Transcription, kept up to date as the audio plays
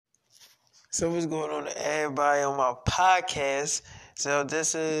So what's going on to everybody on my podcast? So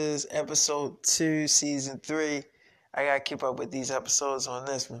this is episode 2, season 3. I gotta keep up with these episodes on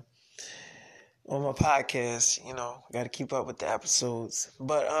this one. On my podcast, gotta keep up with the episodes.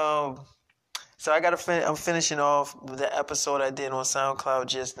 But so I'm finishing off the episode I did on SoundCloud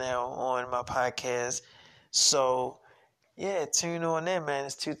just now on my podcast. So yeah, tune on in, man.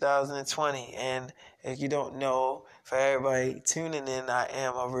 It's 2020, and if you don't know, for everybody tuning in, I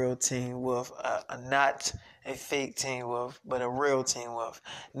am a real Teen Wolf, not a fake Teen Wolf, but a real Teen Wolf.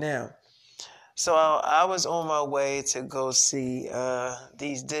 Now, so I was on my way to go see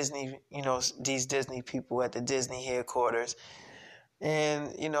these Disney people at the Disney headquarters,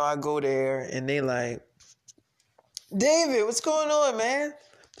 and I go there, and they like, David, what's going on, man?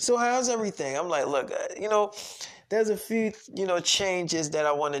 So how's everything? I'm like, look, there's a few, changes that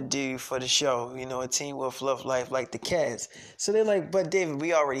I want to do for the show, a Teen Wolf Love Life, like the cast. So they're like, but David,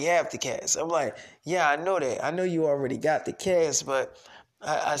 we already have the cast. I'm like, yeah, I know that. I know you already got the cast, but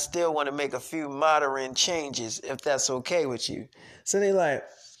I still want to make a few modern changes, if that's okay with you. So they like,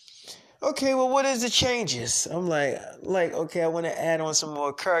 okay, well, what is the changes? I'm like, okay, I want to add on some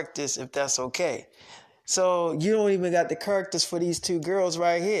more characters, if that's okay. So you don't even got the characters for these two girls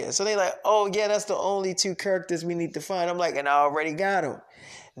right here. So they like, oh yeah, that's the only two characters we need to find. I'm like, and I already got them.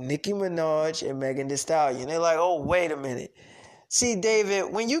 Nicki Minaj and Megan Thee Stallion. They're like, oh, wait a minute. See,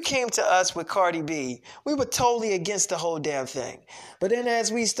 David, when you came to us with Cardi B, we were totally against the whole damn thing. But then as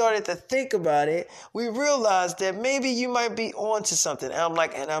we started to think about it, we realized that maybe you might be onto something. And I'm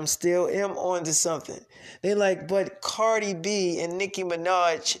like, and I'm still onto something. They're like, but Cardi B and Nicki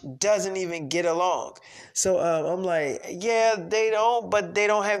Minaj doesn't even get along. So I'm like, yeah, they don't, but they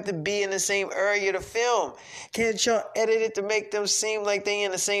don't have to be in the same area to film. Can't y'all edit it to make them seem like they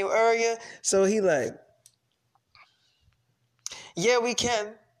in the same area? So he like, yeah, we can.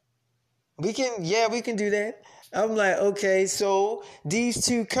 We can do that. I'm like, okay, so these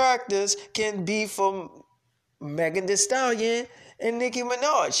two characters can be from Megan Thee Stallion and Nicki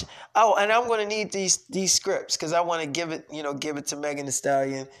Minaj. Oh, and I'm gonna need these scripts because I want to give it to Megan Thee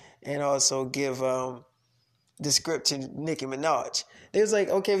Stallion and also give the script to Nicki Minaj. They was like,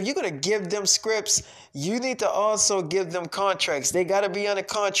 okay, if you're going to give them scripts, you need to also give them contracts. They got to be under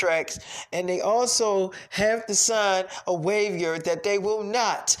contracts, and they also have to sign a waiver that they will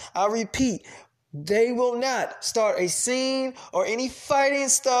not, I repeat, they will not start a scene or any fighting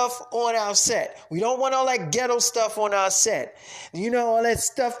stuff on our set. We don't want all that ghetto stuff on our set. All that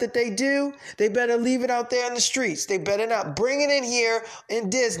stuff that they do, they better leave it out there in the streets. They better not bring it in here in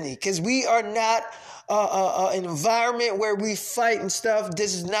Disney because we are not an environment where we fight and stuff.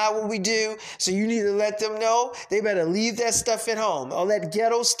 This is not what we do. So you need to let them know they better leave that stuff at home. All that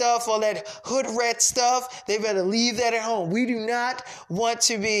ghetto stuff, all that hood rat stuff, they better leave that at home. We do not want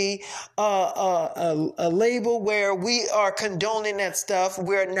to be a label where we are condoning that stuff.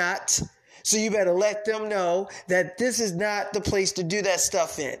 We're not. So you better let them know that this is not the place to do that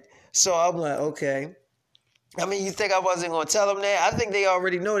stuff in. So I'm like, okay. I mean, you think I wasn't going to tell them that? I think they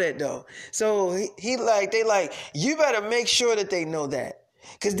already know that, though. So they like, you better make sure that they know that.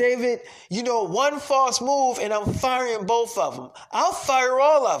 Because, David, one false move and I'm firing both of them. I'll fire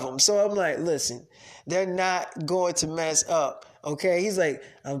all of them. So I'm like, listen, they're not going to mess up. Okay, he's like,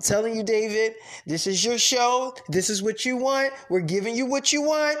 I'm telling you, David, this is your show. This is what you want. We're giving you what you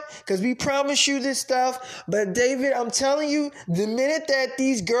want because we promise you this stuff. But David, I'm telling you, the minute that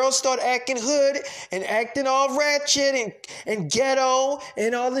these girls start acting hood and acting all ratchet and ghetto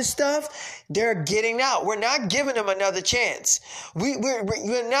and all this stuff, they're getting out. We're not giving them another chance.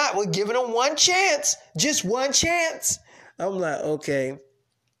 We're not. We're giving them one chance, just one chance. I'm like, okay.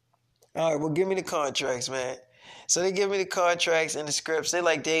 All right, well, give me the contracts, man. So they give me the contracts and the scripts. They're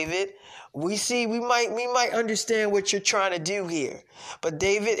like, David, we might understand what you're trying to do here. But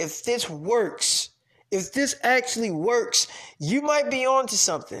David, if this works, if this actually works, you might be onto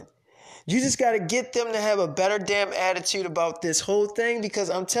something. You just got to get them to have a better damn attitude about this whole thing because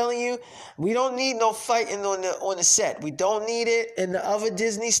I'm telling you, we don't need no fighting on the set. We don't need it. And the other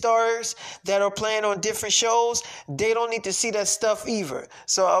Disney stars that are playing on different shows, they don't need to see that stuff either.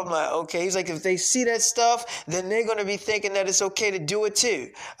 So I'm like, okay. He's like, if they see that stuff, then they're going to be thinking that it's okay to do it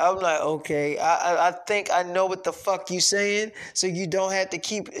too. I'm like, okay, I think I know what the fuck you saying, so you don't have to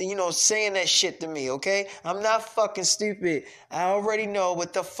keep, saying that shit to me, okay? I'm not fucking stupid. I already know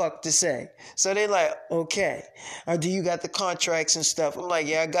what the fuck to say. So they like, okay, do you got the contracts and stuff? I'm like,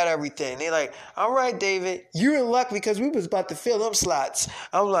 yeah, I got everything. They like, all right, David, you're in luck because we was about to fill them slots.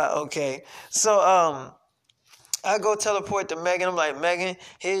 I'm like, okay. So I go teleport to Megan. I'm like, Megan,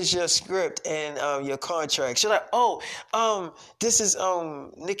 here's your script and your contract. She's like, oh, this is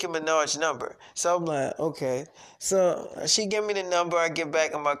Nicki Minaj's number. So I'm like, okay. So she give me the number. I get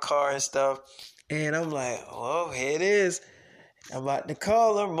back in my car and stuff, and I'm like, well, here it is. I'm about to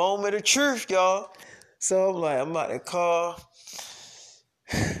call her. Moment of truth, y'all. So I'm like, I'm about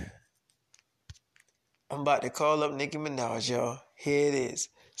to call up Nicki Minaj, y'all. Here it is.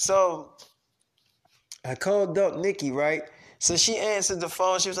 So I called up Nicki, right? So she answered the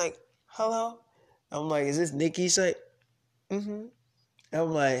phone. She was like, hello? I'm like, is this Nicki? She's like, mm-hmm.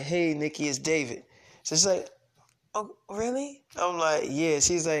 I'm like, hey, Nicki, it's David. So she's like, oh, really? I'm like, yeah.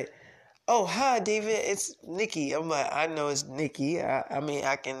 She's like, oh, hi, David. It's Nicki. I'm like, I know it's Nicki. I mean,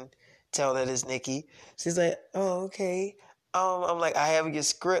 I can tell that it's Nicki. She's like, oh, okay. I'm like, I have your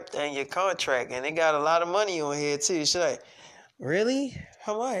script and your contract, and it got a lot of money on here, too. She's like, really?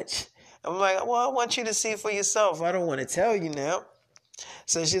 How much? I'm like, well, I want you to see for yourself. I don't want to tell you now.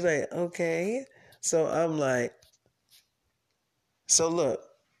 So she's like, okay. So I'm like, so look,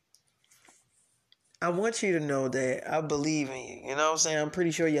 I want you to know that I believe in you. You know what I'm saying? I'm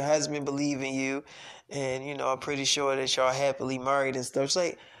pretty sure your husband believes in you. And, you know, I'm pretty sure that y'all happily married and stuff. She's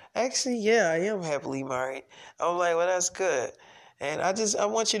like, actually, yeah, I am happily married. I'm like, well, that's good. And I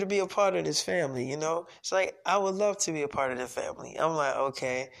want you to be a part of this family, you know? It's like, I would love to be a part of the family. I'm like,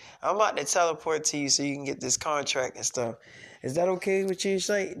 okay, I'm about to teleport to you so you can get this contract and stuff. Is that okay with you? She's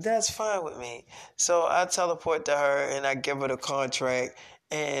like, that's fine with me. So I teleport to her and I give her the contract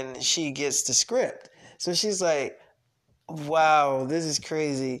and she gets the script. So she's like, wow, this is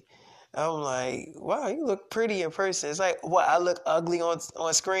crazy. I'm like, wow, you look pretty in person. It's like, what, I look ugly on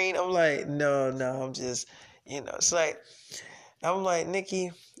screen? I'm like, no, I'm just, you know, it's like, I'm like,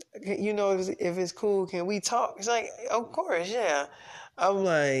 Nicki, you know, if it's cool, can we talk? It's like, of course, yeah. I'm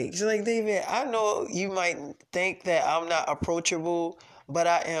like, she's like, David, I know you might think that I'm not approachable, but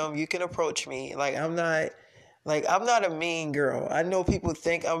I am. You can approach me. I'm not a mean girl. I know people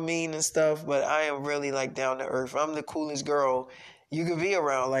think I'm mean and stuff, but I am really like down to earth. I'm the coolest girl you could be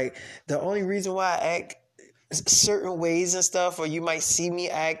around. Like, the only reason why I act certain ways and stuff, or you might see me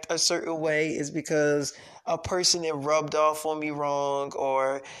act a certain way, is because a person that rubbed off on me wrong,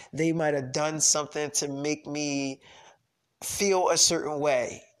 or they might have done something to make me feel a certain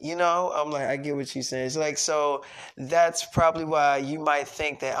way. You know, I'm like, I get what you're saying. It's like, so that's probably why you might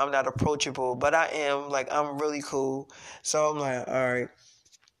think that I'm not approachable, but I am. Like, I'm really cool. So I'm like, all right.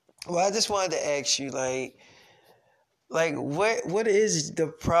 Well, I just wanted to ask you, what is the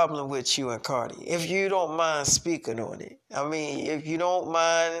problem with you and Cardi? If you don't mind speaking on it. I mean, if you don't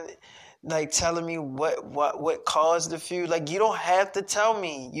mind, like, telling me what caused the feud. Like, you don't have to tell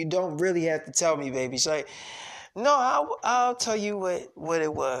me. You don't really have to tell me, baby. She's like, no, I'll tell you what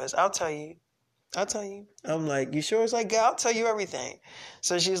it was. I'll tell you. I'm like, you sure? It's like, yeah, I'll tell you everything.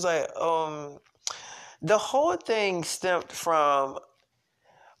 So she's like, the whole thing stemmed from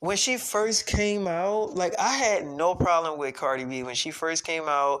when she first came out. Like, I had no problem with Cardi B when she first came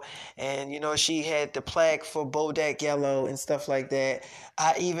out, and, you know, she had the plaque for Bodak Yellow and stuff like that.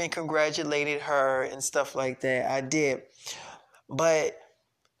 I even congratulated her and stuff like that. I did. But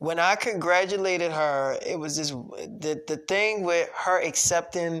when I congratulated her, it was just the thing with her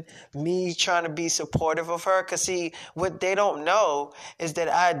accepting me trying to be supportive of her. Because, see, what they don't know is that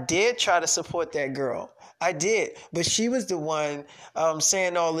I did try to support that girl. I did. But she was the one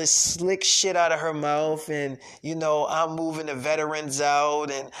saying all this slick shit out of her mouth. And, you know, I'm moving the veterans out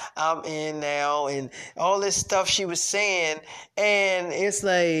and I'm in now. And all this stuff she was saying. And it's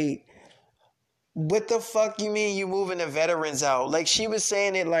like, what the fuck you mean you moving the veterans out? Like, she was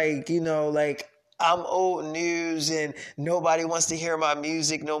saying it like, you know, like, I'm old news and nobody wants to hear my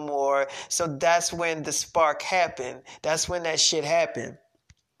music no more. So that's when the spark happened. That's when that shit happened.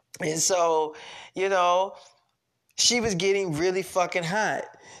 And so, you know, she was getting really fucking hot.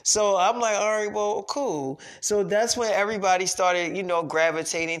 So I'm like, all right, well, cool. So that's when everybody started, you know,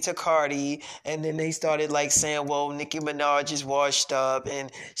 gravitating to Cardi. And then they started like saying, well, Nicki Minaj is washed up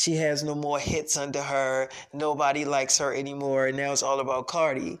and she has no more hits under her. Nobody likes her anymore. And now it's all about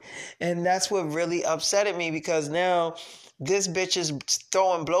Cardi. And that's what really upsetted me, because now this bitch is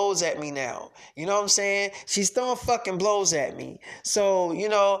throwing blows at me now. You know what I'm saying? She's throwing fucking blows at me. So, you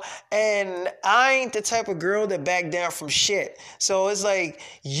know, and I ain't the type of girl that back down from shit. So it's like,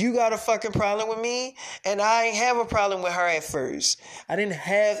 you got a fucking problem with me, and I ain't have a problem with her at first. I didn't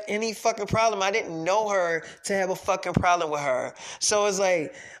have any fucking problem. I didn't know her to have a fucking problem with her. So it's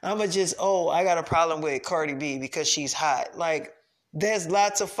like, I got a problem with Cardi B because she's hot. Like, There's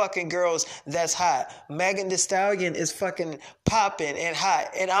lots of fucking girls that's hot. Megan Thee Stallion is fucking popping and hot.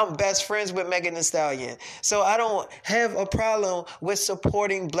 And I'm best friends with Megan Thee Stallion. So I don't have a problem with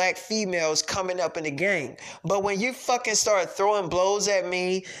supporting black females coming up in the game. But when you fucking start throwing blows at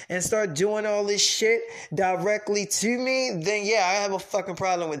me and start doing all this shit directly to me, then yeah, I have a fucking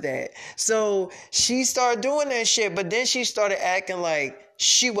problem with that. So she started doing that shit, but then she started acting like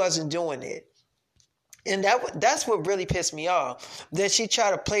she wasn't doing it. And that's what really pissed me off. That she tried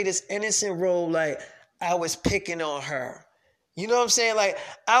to play this innocent role like I was picking on her. You know what I'm saying? Like,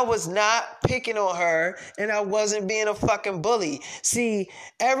 I was not picking on her and I wasn't being a fucking bully. See,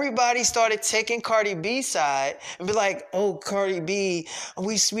 everybody started taking Cardi B's side and be like, oh, Cardi B,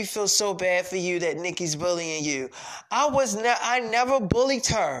 we feel so bad for you that Nicki's bullying you. I never bullied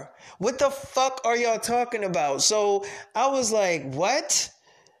her. What the fuck are y'all talking about? So I was like, what?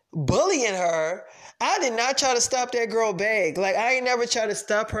 Bullying her? I did not try to stop that girl bag. Like, I ain't never tried to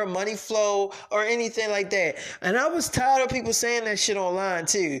stop her money flow or anything like that. And I was tired of people saying that shit online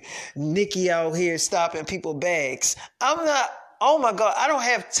too. Nicki out here stopping people bags. Oh my God, I don't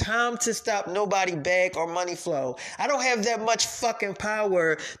have time to stop nobody bag or money flow. I don't have that much fucking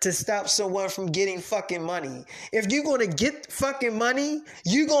power to stop someone from getting fucking money. If you're going to get fucking money,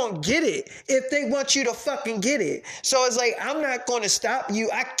 you're going to get it if they want you to fucking get it. So it's like, I'm not going to stop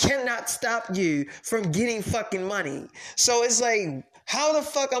you. I cannot stop you from getting fucking money. So it's like, how the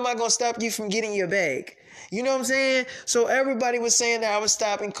fuck am I going to stop you from getting your bag? You know what I'm saying? So everybody was saying that I was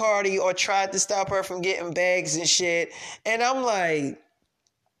stopping Cardi or tried to stop her from getting bags and shit. And I'm like,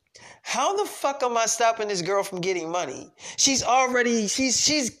 how the fuck am I stopping this girl from getting money? She was already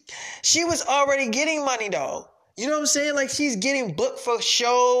getting money though. You know what I'm saying? Like, she's getting booked for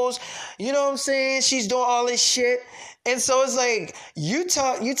shows. You know what I'm saying? She's doing all this shit. And so it's like, you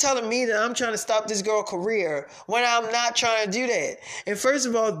telling me that I'm trying to stop this girl's career when I'm not trying to do that. And first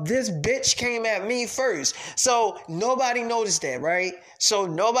of all, this bitch came at me first. So nobody noticed that, right? So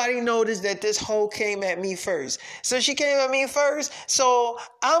nobody noticed that this hoe came at me first. So she came at me first. So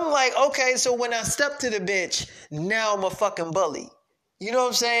I'm like, okay, so when I step to the bitch, now I'm a fucking bully. You know what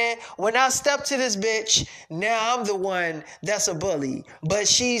I'm saying? When I step to this bitch, now I'm the one that's a bully. But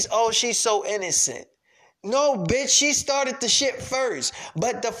she's so innocent. No, bitch, she started the shit first.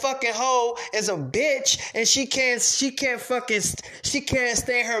 But the fucking hoe is a bitch and she can't stand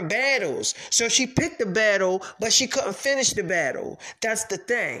her battles. So she picked the battle, but she couldn't finish the battle. That's the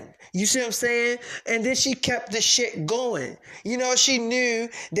thing. You see what I'm saying? And then she kept the shit going. You know, she knew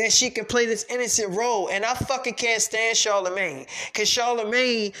that she could play this innocent role. And I fucking can't stand Charlamagne. Cause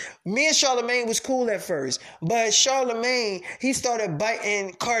me and Charlamagne was cool at first. But Charlamagne, he started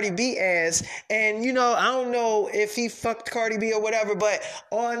biting Cardi B ass. And you know, I don't know if he fucked Cardi B or whatever, but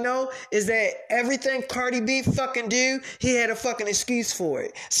all I know is that everything Cardi B fucking do, he had a fucking excuse for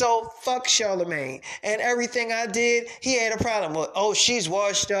it. So fuck Charlamagne. And everything I did, he had a problem with. Oh, she's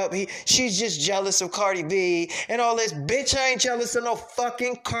washed up. She's just jealous of Cardi B and all this. Bitch, I ain't jealous of no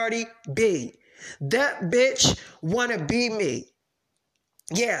fucking Cardi B. That bitch wanna be me.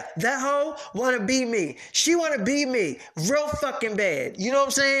 Yeah, that hoe wanna be me. She wanna be me real fucking bad. You know what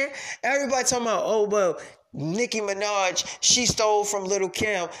I'm saying? Everybody talking about, oh, well, Nicki Minaj, she stole from Lil'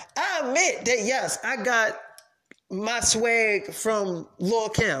 Kim. I admit that, yes, I got my swag from Lil'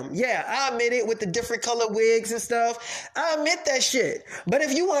 Kim. Yeah, I admit it with the different color wigs and stuff. I admit that shit. But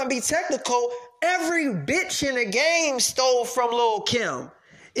if you want to be technical, every bitch in the game stole from Lil' Kim.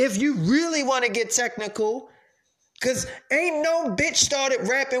 If you really want to get technical. Cause ain't no bitch started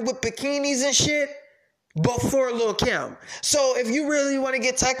rapping with bikinis and shit before Lil' Kim. So if you really want to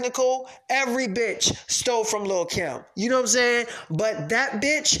get technical, every bitch stole from Lil' Kim. You know what I'm saying? But that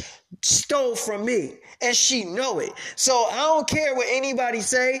bitch stole from me. And she know it. So I don't care what anybody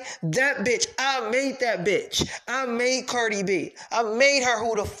say. That bitch, I made that bitch. I made Cardi B. I made her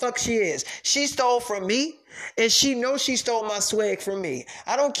who the fuck she is. She stole from me. And she knows she stole my swag from me.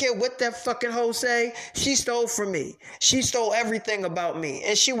 I don't care what that fucking hoe say. She stole from me. She stole everything about me.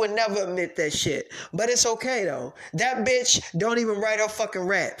 And she would never admit that shit. But it's okay though. That bitch don't even write her fucking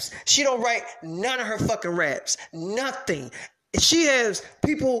raps. She don't write none of her fucking raps. Nothing. She has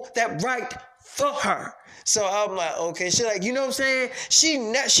people that write for her. So I'm like, okay, she like, you know what I'm saying?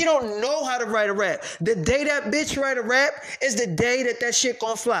 She don't know how to write a rap. The day that bitch write a rap is the day that shit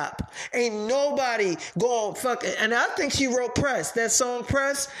gonna flop. Ain't nobody gonna fuck it. And I think she wrote Press, that song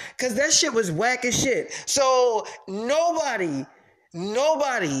Press, cause that shit was whack as shit. So nobody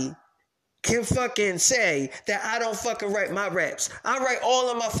can fucking say that I don't fucking write my raps. I write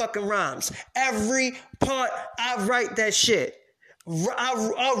all of my fucking rhymes. Every part, I write that shit.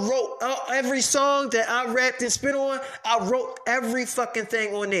 I wrote every song that I rapped and spit on. I wrote every fucking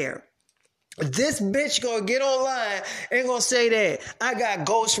thing on there. This bitch gonna get online and gonna say that I got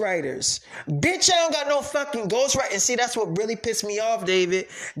ghostwriters. Bitch, I don't got no fucking ghostwriter. And see, that's what really pissed me off, David.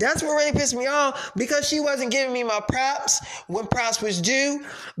 That's what really pissed me off, because she wasn't giving me my props when props was due.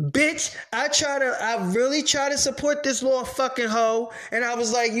 Bitch, I really try to support this little fucking hoe. And I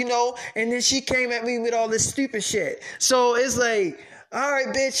was like, and then she came at me with all this stupid shit. So it's like, all right,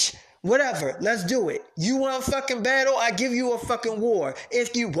 bitch. Whatever, let's do it. You want a fucking battle? I give you a fucking war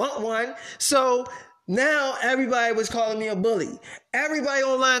if you want one. So now everybody was calling me a bully. Everybody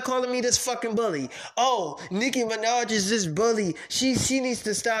online calling me this fucking bully. Oh, Nicki Minaj is this bully. She needs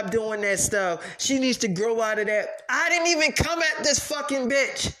to stop doing that stuff. She needs to grow out of that. I didn't even come at this fucking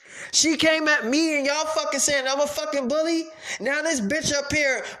bitch. She came at me and y'all fucking saying I'm a fucking bully. Now this bitch up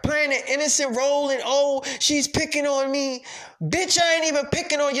here playing an innocent role and she's picking on me. Bitch, I ain't even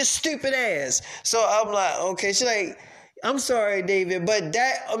picking on your stupid ass. So I'm like, okay. She's like, I'm sorry, David, but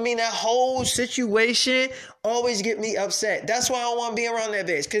that whole situation always get me upset. That's why I don't want to be around that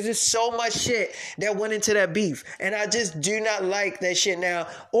bitch, because there's so much shit that went into that beef, and I just do not like that shit. Now,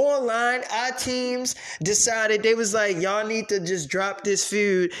 online, our teams decided, they was like, y'all need to just drop this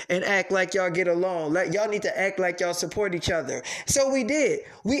feud and act like y'all get along. Y'all need to act like y'all support each other. So we did.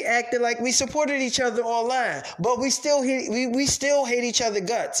 We acted like we supported each other online, but we still hate each other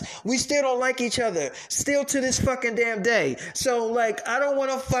guts. We still don't like each other, still to this fucking damn day. So, I don't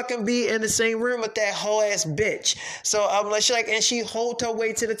want to fucking be in the same room with that whole ass bitch. So I'm like, and she hold her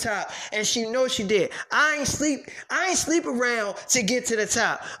way to the top, and she knows she did. I ain't sleep around to get to the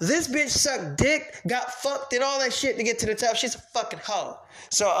top. This bitch sucked dick, got fucked and all that shit to get to the top. She's a fucking hoe.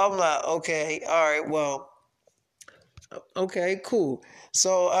 So I'm like, okay, all right, well, okay, cool.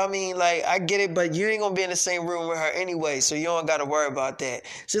 So, I get it, but you ain't gonna be in the same room with her anyway, so you don't gotta worry about that.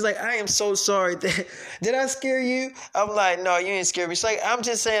 She's like, I am so sorry. Did I scare you? I'm like, no, you ain't scared me. She's like, I'm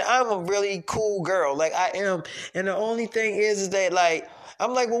just saying, I'm a really cool girl. I am. And the only thing is that,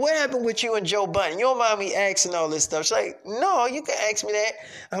 I'm like, well, what happened with you and Joe Budden? You don't mind me asking all this stuff? She's like, no, you can ask me that.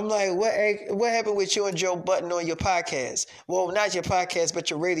 I'm like, what happened with you and Joe Budden on your podcast? Well, not your podcast, but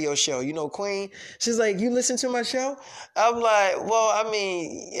your radio show. Queen? She's like, you listen to my show? I'm like, well,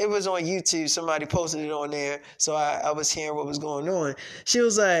 it was on YouTube. Somebody posted it on there. So I was hearing what was going on. She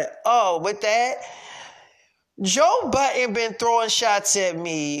was like, oh, with that? Joe Budden been throwing shots at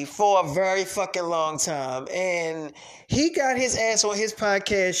me for a very fucking long time, and he got his ass on his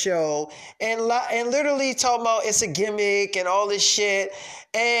podcast show and literally talking about it's a gimmick and all this shit.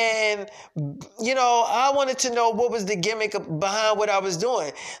 And, I wanted to know what was the gimmick behind what I was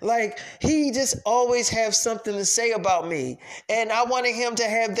doing. He just always have something to say about me. And I wanted him to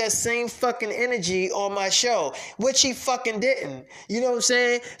have that same fucking energy on my show, which he fucking didn't. You know what I'm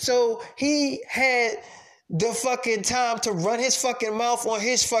saying? So he had the fucking time to run his fucking mouth on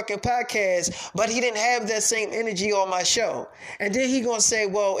his fucking podcast, but he didn't have that same energy on my show. And then he gonna say,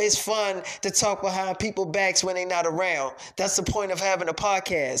 well, it's fun to talk behind people's backs when they not around. That's the point of having a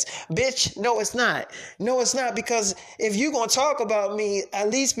podcast. Bitch, no, it's not. No, it's not, because if you gonna talk about me, at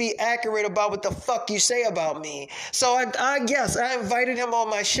least be accurate about what the fuck you say about me. So I guess I invited him on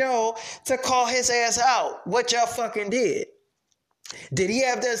my show to call his ass out, what y'all fucking did. Did he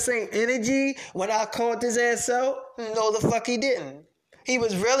have that same energy when I called his ass out? No, the fuck he didn't. He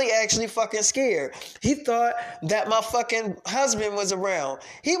was really actually fucking scared. He thought that my fucking husband was around.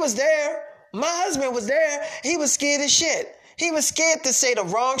 He was there. My husband was there. He was scared as shit. He was scared to say the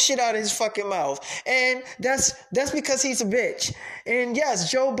wrong shit out of his fucking mouth. And that's because he's a bitch. And yes,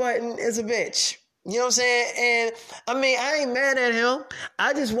 Joe Budden is a bitch. You know what I'm saying? And I ain't mad at him.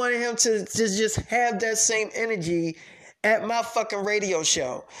 I just wanted him to just have that same energy at my fucking radio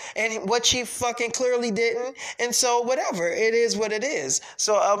show, and what she fucking clearly didn't. And so whatever, it is what it is.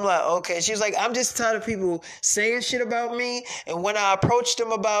 So I'm like, okay. She was like, I'm just tired of people saying shit about me, and when I approached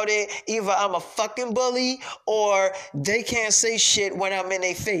them about it, either I'm a fucking bully or they can't say shit when I'm in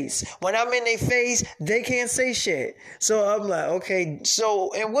their face. When I'm in their face, they can't say shit. So I'm like, okay.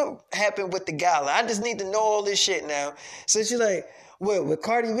 So, and what happened with the gala? I just need to know all this shit now. So she's like, what, with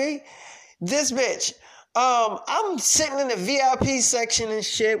Cardi B? This bitch. I'm sitting in the VIP section and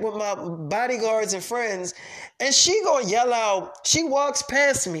shit with my bodyguards and friends, and she gonna yell out. She walks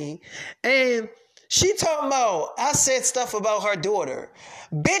past me and She talking about I said stuff about her daughter.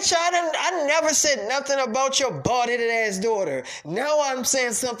 Bitch, I never said nothing about your bald-headed ass daughter. Now I'm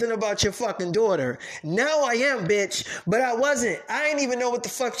saying something about your fucking daughter. Now I am, bitch. But I wasn't. I didn't even know what the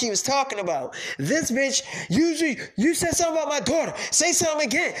fuck she was talking about. This bitch, usually, you said something about my daughter. Say something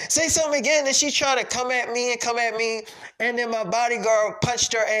again. Say something again. And she tried to come at me. And then my bodyguard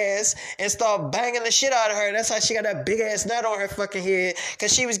punched her ass and started banging the shit out of her. That's how she got that big ass nut on her fucking head.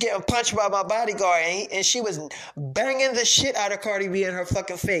 Because she was getting punched by my bodyguard. And she was banging the shit out of Cardi B in her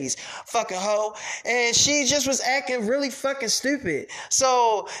fucking face. Fucking hoe. And she just was acting really fucking stupid.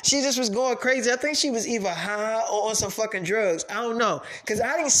 So she just was going crazy. I think she was either high or on some fucking drugs. I don't know. Because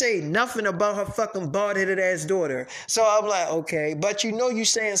I didn't say nothing about her fucking bald-headed ass daughter. So I'm like, okay. But you know you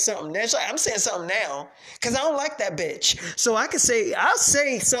saying something. That's like, I'm saying something now. Because I don't like that bitch. So I'll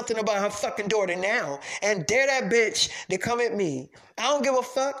say something about her fucking daughter now. And dare that bitch to come at me. I don't give a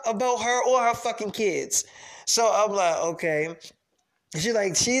fuck about her or her fucking kids. So I'm like, okay. She's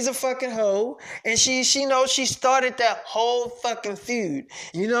like, she's a fucking hoe. And she knows she started that whole fucking feud.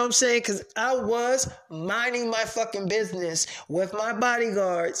 You know what I'm saying? Because I was minding my fucking business with my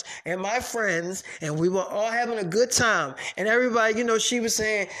bodyguards and my friends. And we were all having a good time. And everybody, you know, she was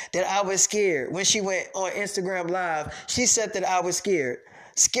saying that I was scared. When she went on Instagram Live, she said that I was scared.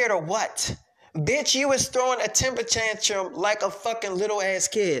 Scared of what? Bitch, you was throwing a temper tantrum like a fucking little ass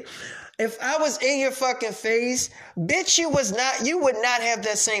kid. If I was in your fucking face, bitch, you would not have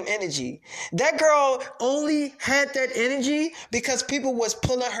that same energy. That girl only had that energy because people was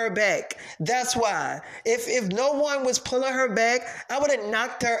pulling her back. That's why. If no one was pulling her back, I would have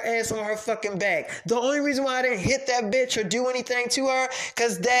knocked her ass on her fucking back. The only reason why I didn't hit that bitch or do anything to her,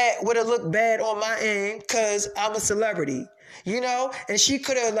 because that would have looked bad on my end, because I'm a celebrity. You know, and she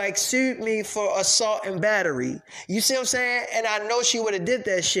could have like sued me for assault and battery. You see what I'm saying? And I know she would have did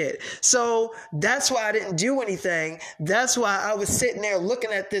that shit. So that's why I didn't do anything. That's why I was sitting there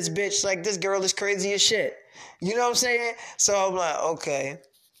looking at this bitch like this girl is crazy as shit. You know what I'm saying? So I'm like, okay,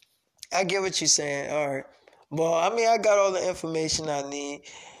 I get what you're saying. All right. Well, I mean, I got all the information I need.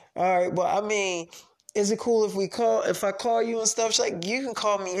 All right. Well, I mean, is it cool if I call you and stuff? She's like, you can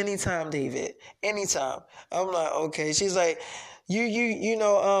call me anytime, David. Anytime. I'm like, okay. She's like, you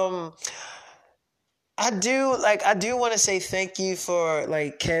know, I do want to say thank you for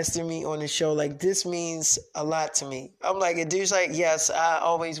like casting me on the show. Like, this means a lot to me. I'm like, a dude's like, yes, I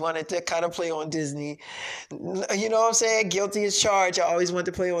always wanted to kind of play on Disney. You know what I'm saying? Guilty as charged. I always wanted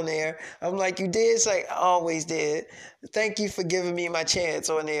to play on there. I'm like, you did? It's like, I always did. Thank you for giving me my chance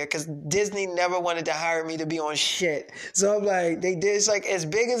on there, because Disney never wanted to hire me to be on shit. So I'm like, they did. It's like, as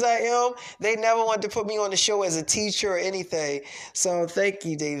big as I am, they never wanted to put me on the show as a teacher or anything. So thank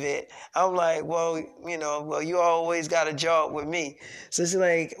you, David. I'm like, well, you know, well, you always got a job with me. So she's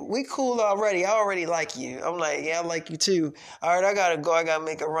like, we cool already. I already like you. I'm like, yeah, I like you too. All right, I got to go. I got to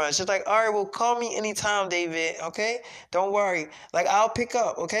make a run. She's like, all right, well, call me anytime, David. Okay? Don't worry. Like, I'll pick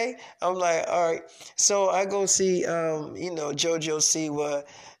up. Okay? I'm like, all right. So I go see, you know, JoJo Siwa.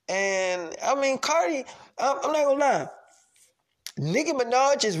 And, I mean, Cardi, I'm not going to lie. Nicki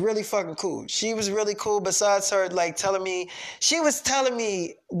Minaj is really fucking cool. She was really cool, besides her, like, she was telling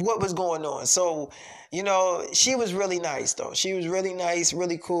me what was going on. So, you know, she was really nice, though. She was really nice,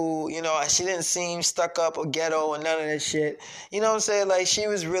 really cool. You know, she didn't seem stuck up or ghetto or none of that shit. You know what I'm saying? Like, she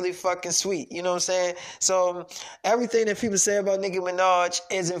was really fucking sweet. You know what I'm saying? So, everything that people say about Nicki Minaj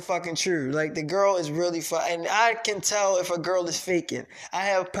isn't fucking true. Like, the girl is really and I can tell if a girl is faking. I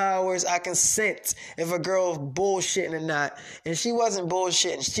have powers. I can sense if a girl is bullshitting or not. And she wasn't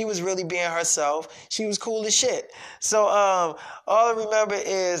bullshitting. She was really being herself. She was cool as shit. So, all I remember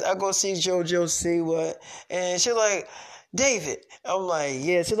is I go see JoJo Siwa. And she's like, David. I'm like,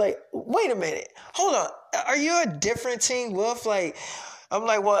 yeah. She's like, wait a minute. Hold on. Are you a different Teen Wolf? Like, I'm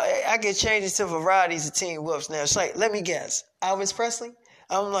like, well, I can change it to varieties of Teen Wolves now. She's like, let me guess. Elvis Presley?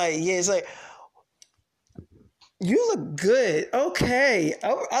 I'm like, yeah. It's like, you look good. Okay.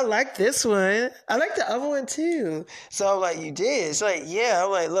 I like this one. I like the other one too. So I'm like, you did? It's like, yeah.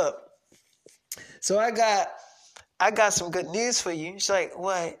 I'm like, look. So I got some good news for you. She's like,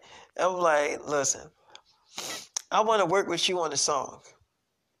 what? I'm like, listen, I want to work with you on a song.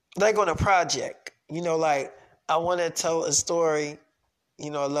 Like on a project. You know, like, I want to tell a story, you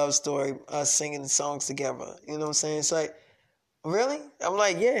know, a love story, us singing songs together. You know what I'm saying? It's like, really? I'm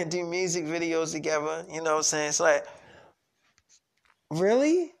like, yeah, and do music videos together. You know what I'm saying? It's like,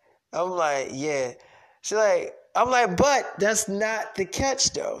 really? I'm like, yeah. She's like, I'm like, but that's not the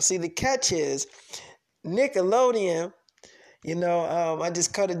catch, though. See, the catch is Nickelodeon, I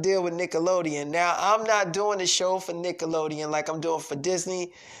just cut a deal with Nickelodeon. Now, I'm not doing a show for Nickelodeon like I'm doing for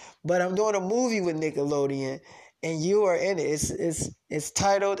Disney, but I'm doing a movie with Nickelodeon, and you are in it. It's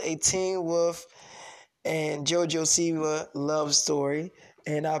titled A Teen Wolf and JoJo Siwa Love Story.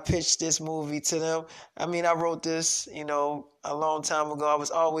 And I pitched this movie to them. I mean, I wrote this, a long time ago. I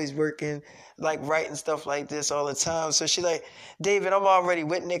was always working, like writing stuff like this all the time. So she like, David, I'm already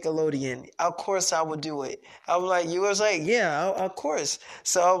with Nickelodeon. Of course I would do it. I'm like, you was like, yeah, of course.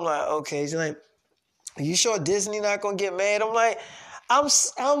 So I'm like, okay. She's like, are you sure Disney not gonna get mad? I'm like,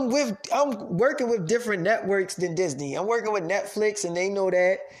 I'm working with different networks than Disney. I'm working with Netflix, and they know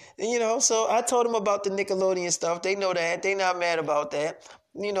that. So I told them about the Nickelodeon stuff. They know that. They not mad about that.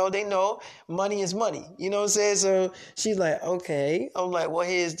 They know money is money. You know what I'm saying? So she's like, okay. I'm like, well,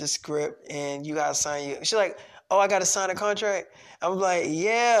 here's the script, and you gotta sign you. She's like, oh, I gotta sign a contract. I'm like,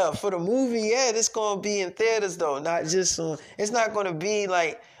 yeah, for the movie, yeah, this gonna be in theaters though, not just on. It's not gonna be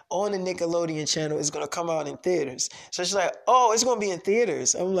like on the Nickelodeon channel. It's gonna come out in theaters. So she's like, oh, it's gonna be in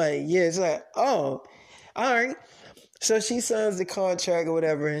theaters. I'm like, yeah. It's like, oh, all right. So she signs the contract or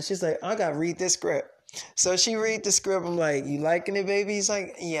whatever, and she's like, I gotta read this script. So she read the script. I'm like, you liking it, baby? He's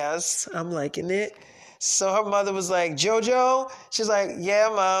like, yes, I'm liking it. So her mother was like, JoJo? She's like,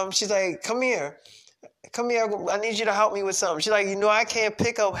 yeah, Mom. She's like, come here. Come here. I need you to help me with something. She's like, I can't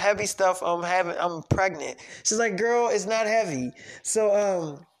pick up heavy stuff. I'm pregnant. She's like, girl, it's not heavy.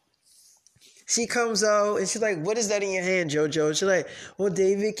 So, she comes out and she's like, what is that in your hand, JoJo? She's like, well,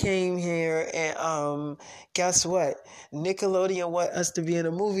 David came here and guess what? Nickelodeon want us to be in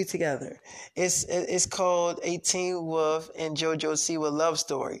a movie together. It's called A Teen Wolf and JoJo Siwa Love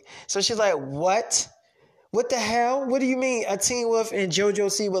Story. So she's like, what? What the hell? What do you mean A Teen Wolf and JoJo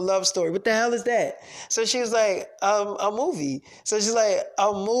Siwa Love Story? What the hell is that? So she was like, a movie. So she's like,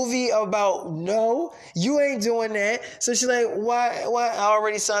 a movie about, no, you ain't doing that. So she's like, why? I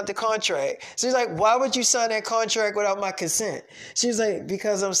already signed the contract. So she's like, why would you sign that contract without my consent? She was like,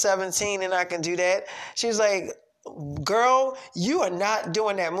 because I'm 17 and I can do that. She was like, girl, you are not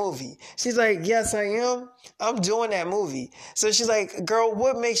doing that movie. She's like, yes, I am. I'm doing that movie. So she's like, girl,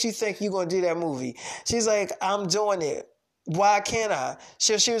 what makes you think you're going to do that movie? She's like, I'm doing it. Why can't I?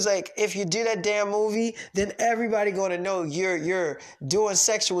 So she was like, if you do that damn movie, then everybody going to know you're doing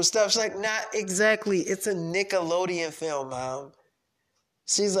sexual stuff. She's like, not exactly. It's a Nickelodeon film, Mom.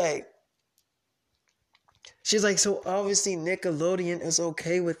 She's like, so obviously Nickelodeon is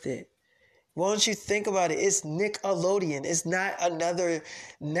okay with it. Why don't you think about it? It's Nickelodeon. It's not another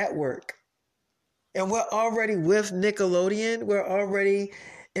network. And we're already with Nickelodeon. We're already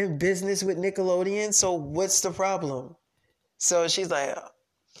in business with Nickelodeon. So what's the problem? So she's like,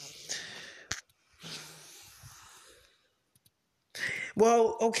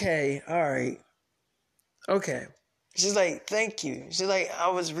 well, okay. All right. Okay. She's like, thank you. She's like, I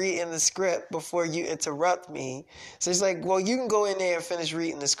was reading the script before you interrupt me. So she's like, well, you can go in there and finish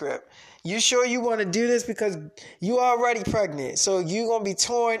reading the script. You sure you want to do this? Because you already pregnant. So you going to be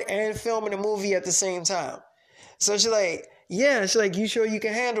touring and filming a movie at the same time. So she's like, yeah. She's like, you sure you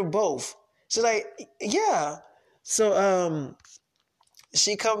can handle both? She's like, yeah. So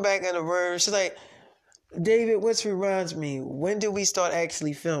she come back in the room. She's like, David, which reminds me, when did we start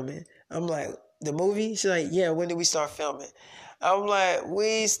actually filming? I'm like, the movie? She's like, yeah, when did we start filming? I'm like,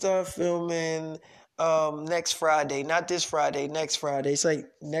 we start filming next Friday. Not this Friday, next Friday. It's like,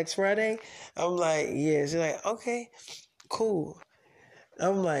 next Friday? I'm like, yeah. She's like, okay, cool.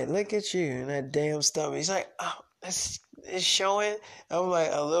 I'm like, look at you and that damn stomach. She's like, oh, it's showing? I'm like,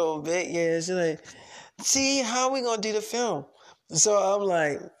 a little bit, yeah. She's like, see, how we gonna do the film? So I'm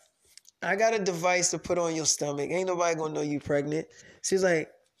like, I got a device to put on your stomach. Ain't nobody gonna know you pregnant. She's like,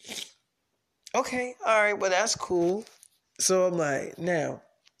 okay, all right, well, that's cool. So I'm like, now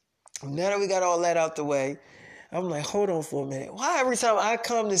that we got all that out the way, I'm like, hold on for a minute. Why every time I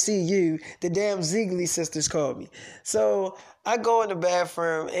come to see you, the damn Ziegler sisters call me? So I go in the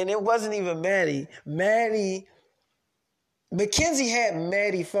bathroom, and it wasn't even Maddie. Mackenzie had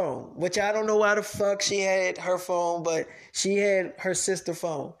Maddie's phone, which I don't know why the fuck she had her phone, but she had her sister's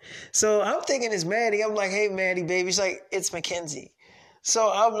phone. So I'm thinking it's Maddie. I'm like, hey, Maddie, baby. She's like, it's Mackenzie.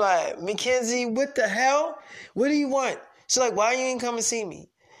 So I'm like, Mackenzie, what the hell? What do you want? She's like, why you ain't come and see me?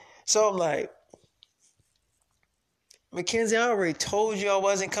 So I'm like, Mackenzie, I already told you I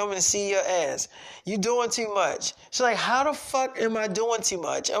wasn't coming to see your ass. You doing too much. She's like, how the fuck am I doing too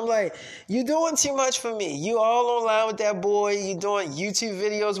much? I'm like, you doing too much for me. You all online with that boy. You doing YouTube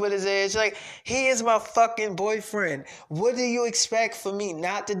videos with his ass. She's like, he is my fucking boyfriend. What do you expect for me?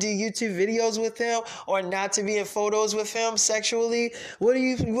 Not to do YouTube videos with him or not to be in photos with him sexually? What do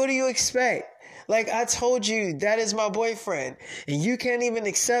you expect? Like, I told you, that is my boyfriend. And you can't even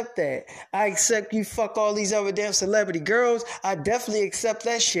accept that. I accept you fuck all these other damn celebrity girls. I definitely accept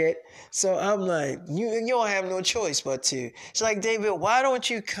that shit. So I'm like, you don't have no choice but to. She's like, David, why don't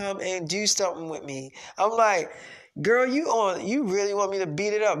you come and do something with me? I'm like, girl, you really want me to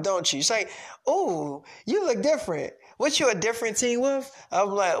beat it up, don't you? She's like, oh, you look different. What you a different Teen Wolf? I'm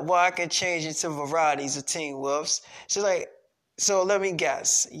like, well, I can change it to varieties of Teen Wolves. She's like, so let me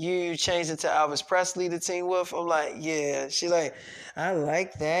guess. You changed it to Elvis Presley, the Teen Wolf? I'm like, yeah. She's like, I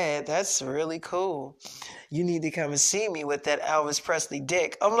like that. That's really cool. You need to come and see me with that Elvis Presley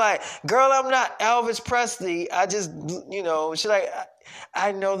dick. I'm like, girl, I'm not Elvis Presley. I just, she's like,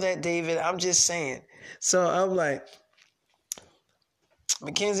 I know that, David. I'm just saying. So I'm like,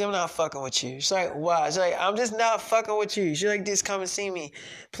 Mackenzie, I'm not fucking with you. She's like, why? She's like, I'm just not fucking with you. She's like, just come and see me,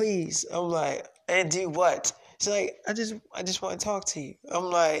 please. I'm like, and do what? She's like, I just want to talk to you. I'm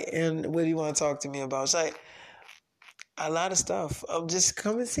like, and what do you want to talk to me about? She's like, a lot of stuff. Just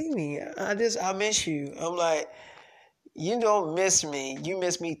come and see me. I miss you. I'm like, you don't miss me. You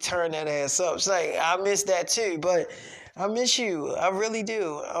miss me turn that ass up. She's like, I miss that too, but I miss you. I really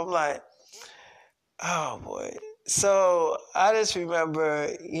do. I'm like, oh boy. So I just remember,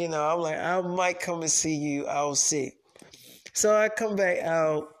 I'm like, I might come and see you. I'll see. So I come back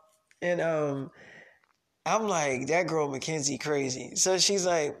out and I'm like, that girl Mackenzie crazy. So she's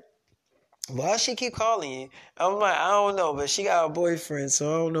like, why she keep calling you? I'm like, I don't know, but she got a boyfriend, so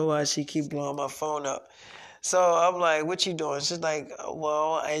I don't know why she keep blowing my phone up. So I'm like, what you doing? She's like,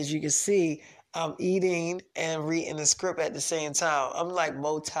 well, as you can see, I'm eating and reading the script at the same time. I'm like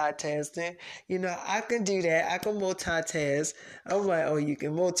multitasking. I can do that. I can multitask. I'm like, oh, you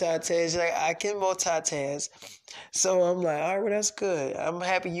can multitask? She's like, I can multitask. So I'm like, all right, well, that's good. I'm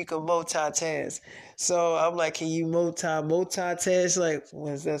happy you can multitask. So I'm like, can you multitask? Like,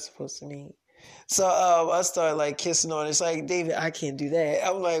 what's that supposed to mean? So I started like kissing on it. It's like, David, I can't do that.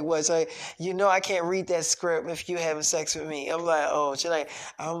 I'm like, what? It's like, I can't read that script if you having sex with me. I'm like, oh. She's like,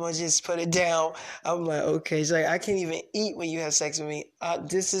 I'm going to just put it down. I'm like, okay. She's like, I can't even eat when you have sex with me.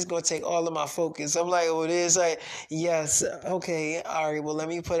 This is going to take all of my focus. I'm like, oh, it is? Like, yes. Okay. All right. Well, let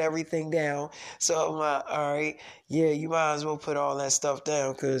me put everything down. So I'm like, all right. Yeah, you might as well put all that stuff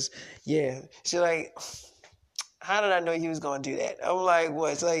down because, yeah. She's like, how did I know you was going to do that? I'm like,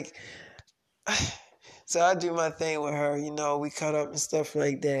 what? It's like, so I do my thing with her, we cut up and stuff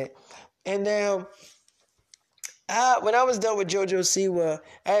like that. And now, when I was done with JoJo Siwa,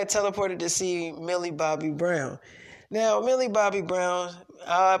 I had teleported to see Millie Bobby Brown. Now, Millie Bobby Brown,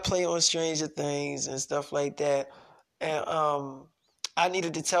 I play on Stranger Things and stuff like that. And I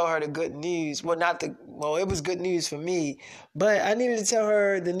needed to tell her the good news. Well, it was good news for me, but I needed to tell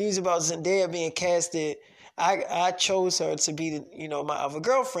her the news about Zendaya being casted. I chose her to be, my other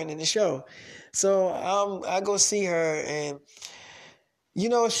girlfriend in the show. So I go see her, and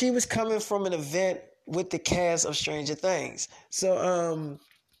she was coming from an event with the cast of Stranger Things. So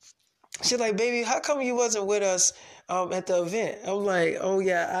she's like, baby, how come you wasn't with us at the event? I'm like, oh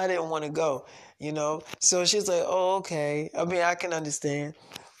yeah, I didn't want to go. So she's like, oh, okay. I mean, I can understand.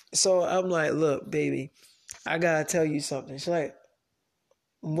 So I'm like, look, baby, I gotta tell you something. She's like,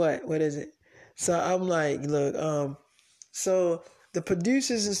 what is it? So I'm like, look, so the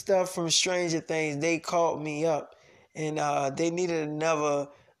producers and stuff from Stranger Things, they called me up, and they needed another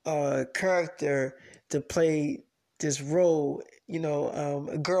character to play this role,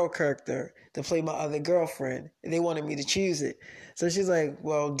 a girl character to play my other girlfriend. And they wanted me to choose it. So she's like,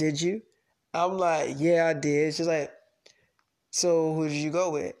 well, did you? I'm like, yeah, I did. She's like, so who did you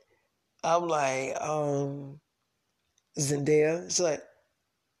go with? I'm like, Zendaya. She's like,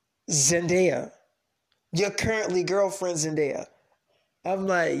 Zendaya? Your currently girlfriend Zendaya? I'm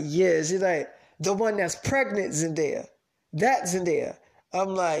like, yeah. She's like, the one that's pregnant Zendaya. That Zendaya.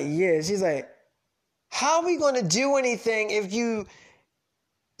 I'm like, yeah. She's like, how are we going to do anything if you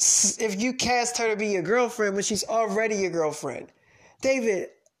cast her to be your girlfriend when she's already your girlfriend? David,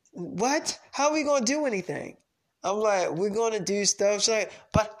 what? How are we going to do anything? I'm like, we're going to do stuff. She's like,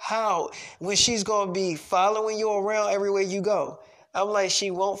 but how? When she's going to be following you around everywhere you go. I'm like,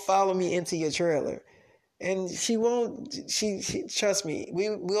 she won't follow me into your trailer. And she won't, she trust me,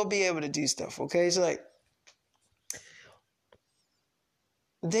 we'll be able to do stuff, okay? She's like,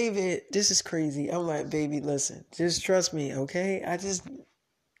 David, this is crazy. I'm like, baby, listen, just trust me, okay? I just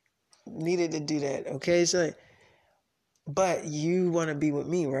needed to do that, okay? She's like, but you want to be with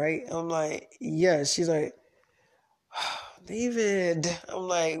me, right? I'm like, yes. She's like, David. I'm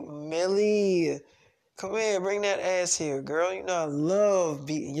like, Millie, Come here, bring that ass here, girl. You know I love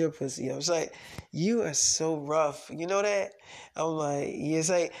beating your pussy up. It's like, you are so rough. You know that? I'm like, yeah. It's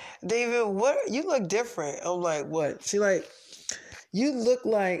like, David, what? You look different. I'm like, what? She like, you look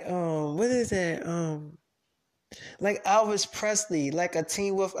like, what is that? Like Elvis Presley, like a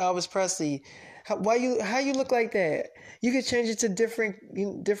Teen Wolf Elvis Presley. How you look like that? You could change it to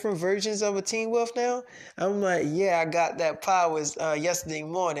different versions of a Teen Wolf now. I'm like, yeah, I got that powers yesterday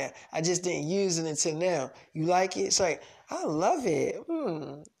morning. I just didn't use it until now. You like it? It's like, I love it.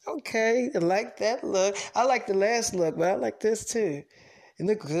 Okay, I like that look. I like the last look, but I like this too. It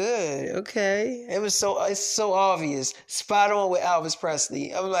looked good. Okay. It's so obvious. Spot on with Elvis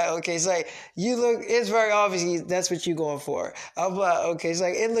Presley. I'm like, okay, it's like, it's very obvious that's what you're going for. I'm like, okay, it's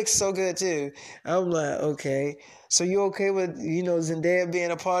like, it looks so good too. I'm like, okay. So you okay with, Zendaya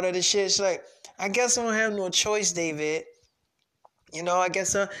being a part of the shit? She's like, I guess I don't have no choice, David. I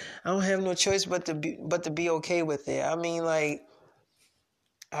guess I don't have no choice but to be okay with it. I mean, like,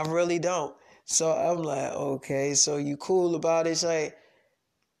 I really don't. So I'm like, okay, so you cool about it? It's like,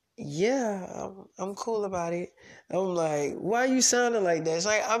 yeah, I'm cool about it. I'm like, why you sounding like that? It's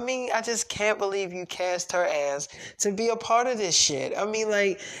like, I mean, I just can't believe you cast her ass to be a part of this shit. I mean,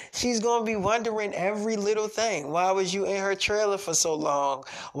 like, she's going to be wondering every little thing. Why was you in her trailer for so long?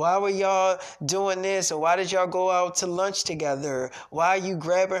 Why were y'all doing this? Or why did y'all go out to lunch together? Why are you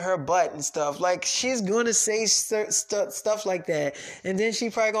grabbing her butt and stuff? Like, she's going to say stuff like that. And then she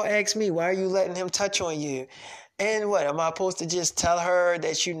probably going to ask me, why are you letting him touch on you? And what, am I supposed to just tell her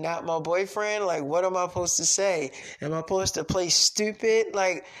that you're not my boyfriend? Like, what am I supposed to say? Am I supposed to play stupid?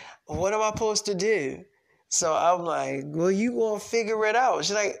 Like, what am I supposed to do? So I'm like, well, you gonna figure it out.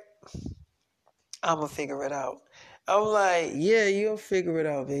 She's like, I'm gonna figure it out. I'm like, yeah, you'll figure it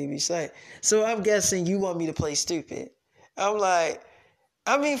out, baby. She's like, so I'm guessing you want me to play stupid. I'm like,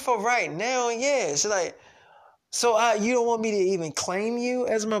 I mean, for right now, yeah. She's like, so you don't want me to even claim you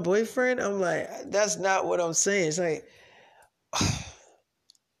as my boyfriend? I'm like, that's not what I'm saying. It's like,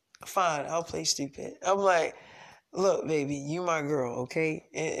 fine, I'll play stupid. I'm like, look, baby, you my girl, okay?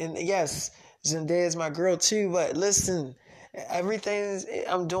 And yes, Zendaya's my girl too, but listen,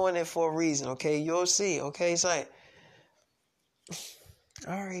 I'm doing it for a reason, okay? You'll see, okay? It's like,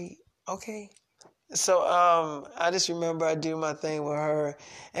 all right, okay. So I just remember I do my thing with her,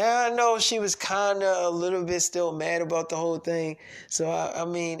 and I know she was kind of a little bit still mad about the whole thing. So I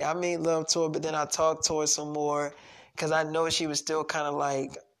mean, I made love to her, but then I talked to her some more because I know she was still kind of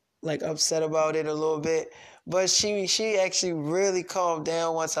like upset about it a little bit. But she actually really calmed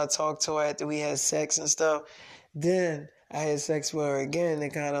down once I talked to her after we had sex and stuff. Then I had sex with her again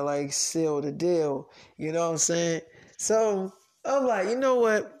and kind of like sealed the deal. You know what I'm saying? So I'm like, you know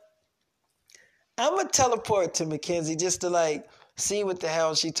what? I'm going to teleport to Mackenzie just to like see what the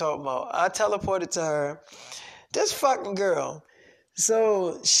hell she talking about. I teleported to her. This fucking girl.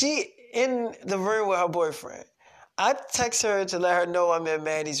 So she in the room with her boyfriend. I text her to let her know I'm in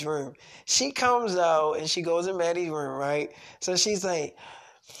Maddie's room. She comes out and she goes in Maddie's room, right? So she's like,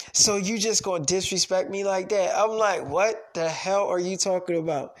 so you just gonna disrespect me like that? I'm like, what the hell are you talking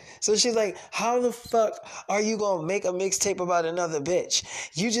about? So she's like, how the fuck are you gonna make a mixtape about another bitch?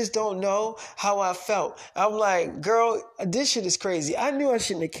 You just don't know how I felt. I'm like, girl, this shit is crazy. I knew I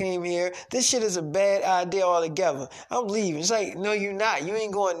shouldn't have came here. This shit is a bad idea altogether. I'm leaving. It's like, no, you're not. You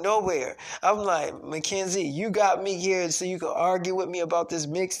ain't going nowhere. I'm like, Mackenzie, you got me here so you can argue with me about this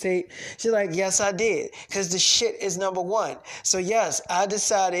mixtape. She's like, yes, I did. Because the shit is number one. So yes, I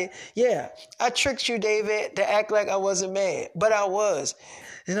decided, yeah, I tricked you, David, to act like I wasn't mad. But I was.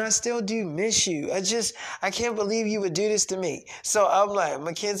 And I still do miss you. I can't believe you would do this to me. So I'm like,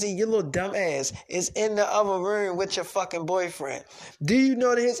 Mackenzie, your little dumb ass is in the other room with your fucking boyfriend. Do you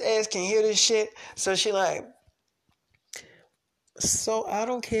know that his ass can hear this shit? So she like, so I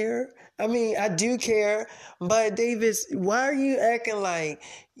don't care. I mean, I do care, but Davis, why are you acting like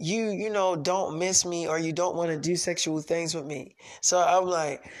you don't miss me or you don't want to do sexual things with me? So I'm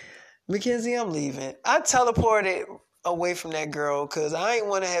like, Mackenzie, I'm leaving. I teleported away from that girl because I ain't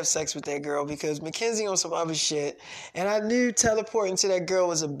want to have sex with that girl because Mackenzie on some other shit, and I knew teleporting to that girl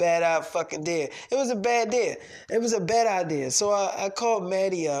was a bad idea. It was a bad idea. It was a bad idea. So I called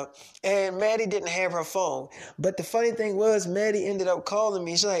Maddie up, and Maddie didn't have her phone. But the funny thing was, Maddie ended up calling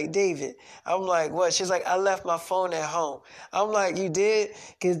me. She's like, David. I'm like, what? She's like, I left my phone at home. I'm like, you did?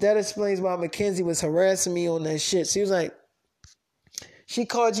 Because that explains why Mackenzie was harassing me on that shit. She was like, she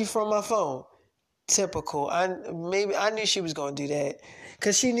called you from my phone. Typical. I knew she was going to do that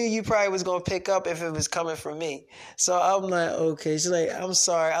because she knew you probably was going to pick up if it was coming from me. So I'm like, okay. She's like, I'm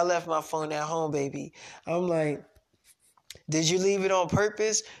sorry. I left my phone at home, baby. I'm like, did you leave it on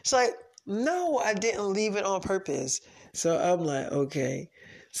purpose? She's like, No, I didn't leave it on purpose. So I'm like, okay.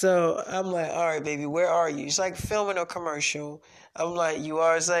 So I'm like, all right, baby, where are you? It's like filming a commercial. I'm like, you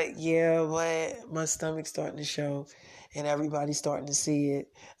are? It's like, yeah, but my stomach's starting to show and everybody's starting to see it.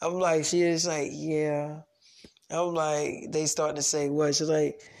 I'm like, she is like, yeah. I'm like, they starting to say what? She's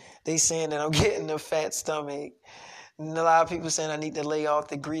like, they saying that I'm getting a fat stomach. And a lot of people saying I need to lay off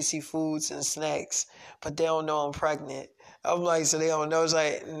the greasy foods and snacks, but they don't know I'm pregnant. I'm like, so they don't know. It's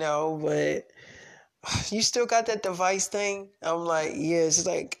like, no, but you still got that device thing? I'm like, yeah. She's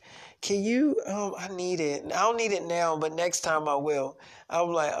like, can you, I need it. I don't need it now, but next time I will. I'm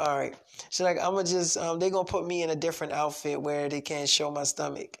like, all right. She's like, I'm going to just, they going to put me in a different outfit where they can't show my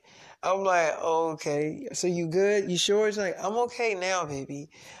stomach. I'm like, oh, okay. So you good? You sure? She's like, I'm okay now, baby.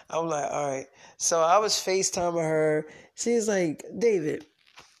 I'm like, all right. So I was FaceTiming her. She's like, David,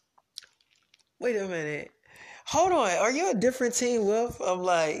 wait a minute. Hold on. Are you a different Teen Wolf? I'm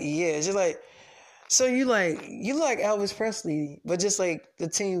like, yeah. She's like, so you like Elvis Presley, but just like the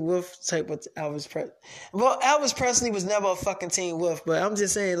Teen Wolf type of Elvis Presley. Well, Elvis Presley was never a fucking Teen Wolf, but I'm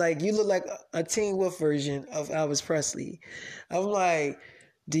just saying, like, you look like a Teen Wolf version of Elvis Presley. I'm like,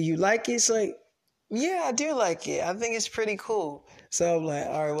 do you like it? It's like, yeah, I do like it. I think it's pretty cool. So I'm like,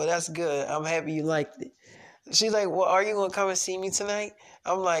 all right, well, that's good. I'm happy you liked it. She's like, well, are you going to come and see me tonight?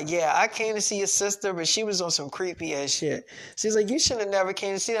 I'm like, yeah, I came to see your sister, but she was on some creepy ass shit. She's like, you should have never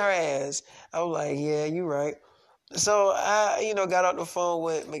came to see her ass. I'm like, yeah, you right. So I, got off the phone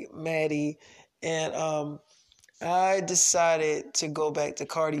with Maddie, and I decided to go back to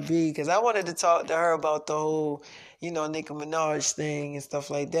Cardi B because I wanted to talk to her about the whole, Nicki Minaj thing and stuff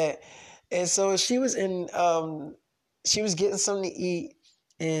like that. And so she was she was getting something to eat,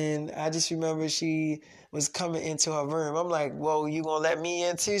 and I just remember she was coming into her room. I'm like, whoa, you gonna let me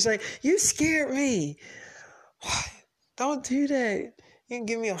in too? She's like, you scared me. Don't do that. You can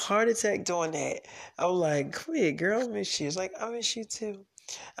give me a heart attack doing that. I'm like, quit, girl, I miss you. She's like, I miss you too.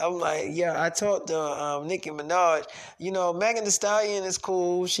 I'm like, yeah, I talked to Nicki Minaj. Megan Thee Stallion is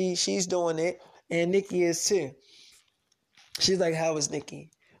cool. She's doing it. And Nicki is too. She's like, how is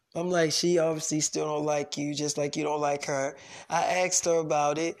Nicki? I'm like, she obviously still don't like you, just like you don't like her. I asked her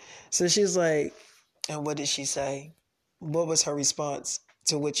about it. So she's like, and what did she say? What was her response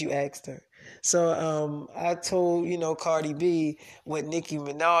to what you asked her? So I told, Cardi B what Nicki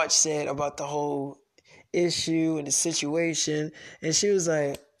Minaj said about the whole issue and the situation. And she was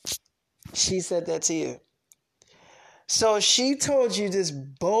like, she said that to you. So she told you this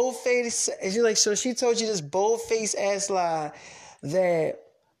bold-faced, she told you this bold-faced ass lie that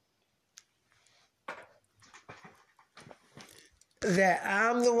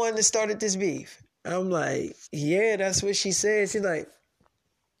I'm the one that started this beef. I'm like, yeah, that's what she said. She's like,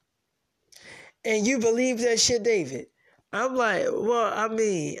 and you believe that shit, David? I'm like, well, I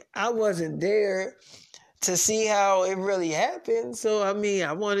mean, I wasn't there to see how it really happened. So, I mean,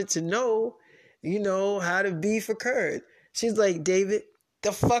 I wanted to know, how the beef occurred. She's like, David,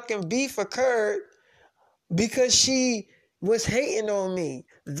 the fucking beef occurred because she was hating on me.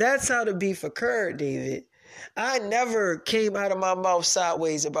 That's how the beef occurred, David. I never came out of my mouth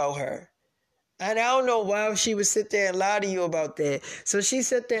sideways about her. And I don't know why she would sit there and lie to you about that. So she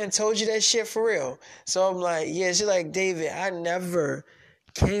sat there and told you that shit for real. So I'm like, yeah, she's like, David, I never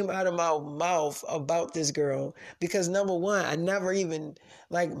came out of my mouth about this girl because number one, I never even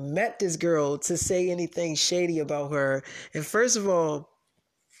met this girl to say anything shady about her. And first of all,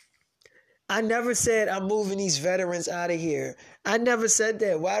 I never said I'm moving these veterans out of here. I never said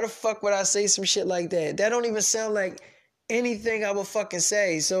that. Why the fuck would I say some shit like that? That don't even sound like anything I would fucking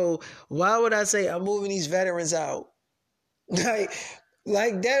say. So why would I say I'm moving these veterans out? Like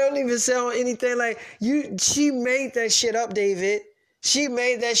that don't even sound anything like you. She made that shit up, David. She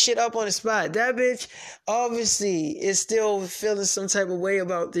made that shit up on the spot. That bitch obviously is still feeling some type of way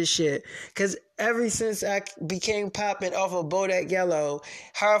about this shit. Because ever since I became popping off of Bodak Yellow,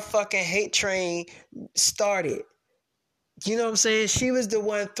 her fucking hate train started. You know what I'm saying? She was the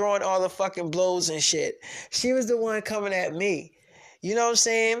one throwing all the fucking blows and shit. She was the one coming at me. You know what I'm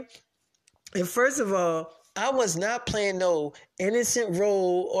saying? And first of all, I was not playing no innocent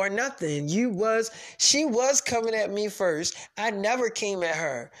role or nothing. She was coming at me first. I never came at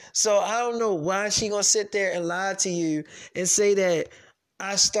her. So I don't know why she gonna sit there and lie to you and say that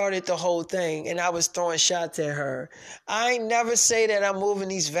I started the whole thing and I was throwing shots at her. I ain't never say that I'm moving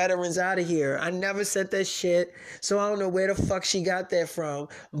these veterans out of here. I never said that shit. So I don't know where the fuck she got that from.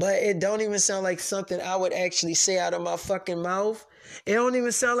 But it don't even sound like something I would actually say out of my fucking mouth. It don't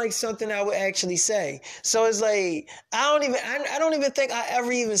even sound like something I would actually say. So it's like I don't even think I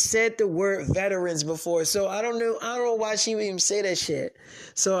ever even said the word veterans before. So I don't know why she would even say that shit.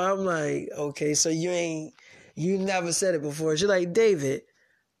 So I'm like, okay, so you never said it before. She's like, David,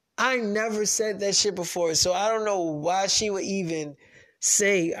 I never said that shit before. So I don't know why she would even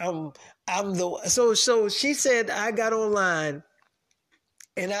say I'm the so she said I got online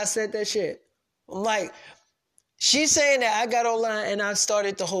and I said that shit. I'm like, she's saying that I got online and I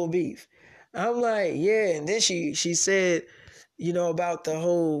started the whole beef. I'm like, yeah. And then she said, about the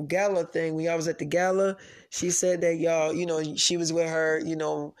whole gala thing. When I was at the gala, she said that y'all, she was with her,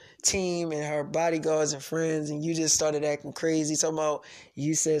 team and her bodyguards and friends, and you just started acting crazy. Talking about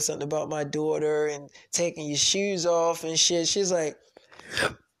you said something about my daughter and taking your shoes off and shit. She's like,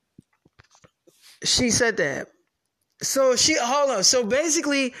 she said that. So hold on. So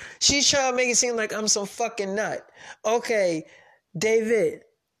basically, she's trying to make it seem like I'm some fucking nut. Okay, David,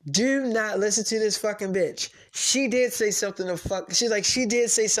 do not listen to this fucking bitch. She did say something she did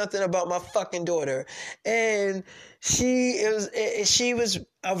say something about my fucking daughter. And she was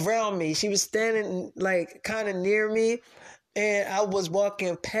around me. She was standing like kind of near me. And I was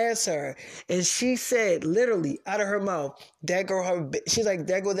walking past her, and she said, literally, out of her mouth, she's like,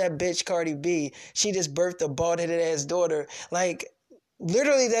 that go that bitch Cardi B. She just birthed a bald-headed ass daughter. Like,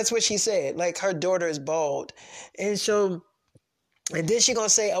 literally, that's what she said. Like, her daughter is bald. And so, and then she gonna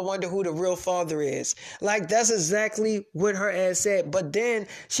say, I wonder who the real father is. Like, that's exactly what her ass said. But then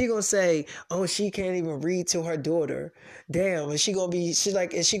she gonna say, oh, she can't even read to her daughter. Damn, is she gonna be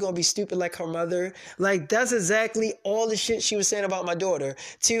stupid like her mother? Like, that's exactly all the shit she was saying about my daughter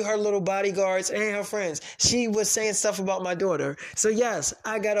to her little bodyguards and her friends. She was saying stuff about my daughter. So yes,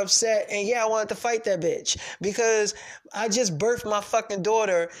 I got upset, and yeah, I wanted to fight that bitch because I just birthed my fucking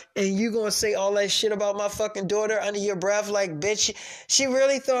daughter, and you gonna say all that shit about my fucking daughter under your breath? Like, bitch, she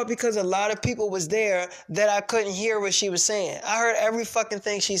really thought because a lot of people was there that I couldn't hear what she was saying. I heard every fucking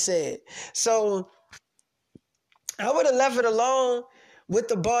thing she said. So I would have left it alone with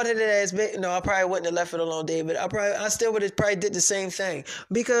the bald-headed ass bitch. No, I probably wouldn't have left it alone, David. I still would have probably did the same thing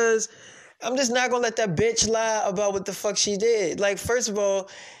because I'm just not gonna let that bitch lie about what the fuck she did. Like, first of all,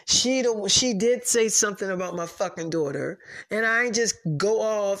 she did say something about my fucking daughter, and I ain't just go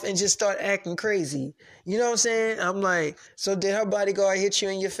off and just start acting crazy. You know what I'm saying? I'm like, so did her bodyguard hit you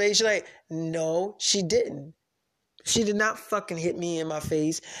in your face? She's like, no, she didn't. She did not fucking hit me in my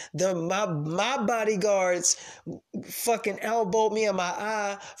face. My bodyguards fucking elbowed me in my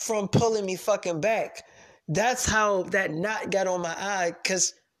eye from pulling me fucking back. That's how that knot got on my eye,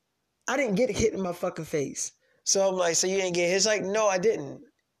 because I didn't get hit in my fucking face. So I'm like, so you didn't get hit? It's like, no, I didn't.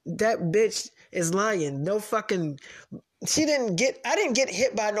 That bitch is lying. No fucking, I didn't get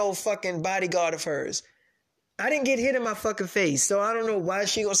hit by no fucking bodyguard of hers. I didn't get hit in my fucking face. So I don't know why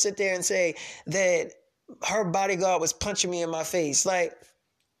she gonna sit there and say that her bodyguard was punching me in my face. Like,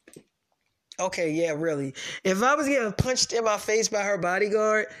 okay, yeah, really. If I was getting punched in my face by her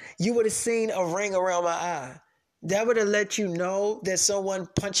bodyguard, you would have seen a ring around my eye. That would have let you know that someone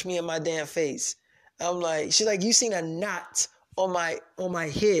punched me in my damn face. I'm like, she's like, you seen a knot on my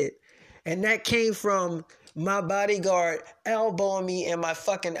head. And that came from my bodyguard elbowing me in my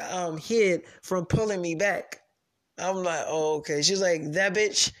fucking head from pulling me back. I'm like, oh, okay. She's like, that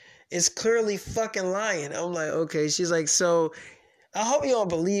bitch is clearly fucking lying. I'm like, okay. She's like, so I hope you don't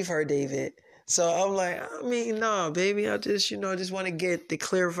believe her, David. So I'm like, I mean, no, baby. I just, just want to get the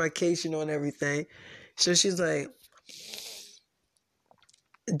clarification on everything. So she's like,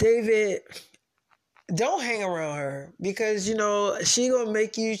 David, don't hang around her because, she gonna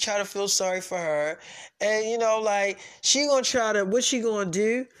make you try to feel sorry for her. And, like, she gonna try to, what she gonna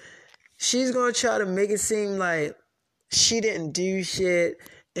do? She's gonna try to make it seem like she didn't do shit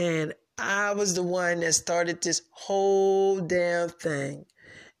and I was the one that started this whole damn thing.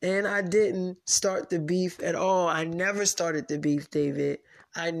 And I didn't start the beef at all. I never started the beef, David.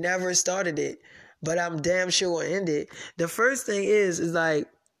 I never started it. But I'm damn sure will end it. The first thing is like,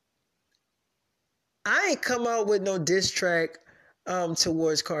 I ain't come out with no diss track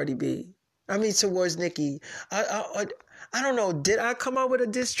towards Cardi B. I mean, towards Nicki. I don't know. Did I come out with a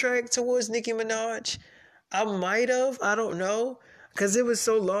diss track towards Nicki Minaj? I might have. I don't know. Because it was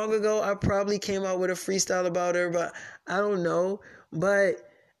so long ago, I probably came out with a freestyle about her, but I don't know. But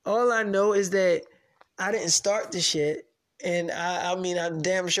all I know is that I didn't start the shit. And I mean, I'm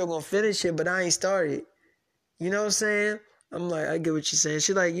damn sure going to finish it, but I ain't started. You know what I'm saying? I'm like, I get what you're saying.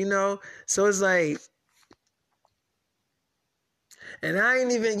 She's like, so it's like, and I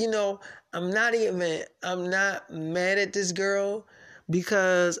ain't even, I'm not mad at this girl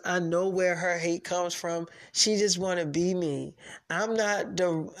because I know where her hate comes from. She just want to be me.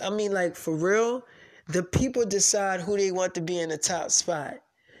 Like, for real, the people decide who they want to be in the top spot,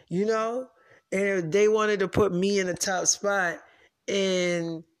 you know? And if they wanted to put me in the top spot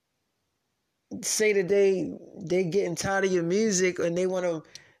and say that they getting tired of your music and they want to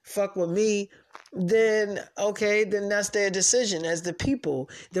fuck with me, then okay, then that's their decision as the people.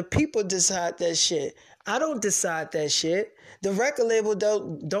 The people decide that shit. I don't decide that shit. The record label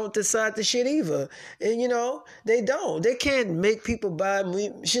don't decide the shit either. And they don't. They can't make people buy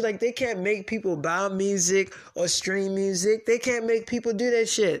shit. Like, they can't make people buy music or stream music. They can't make people do that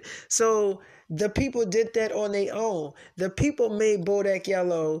shit. So the people did that on their own. The people made Bodak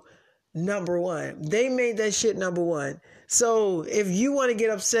Yellow number one. They made that shit number one. So if you want to get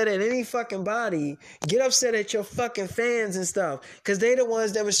upset at any fucking body, get upset at your fucking fans and stuff, because they the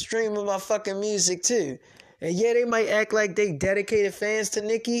ones that were streaming my fucking music too. And yeah, they might act like they dedicated fans to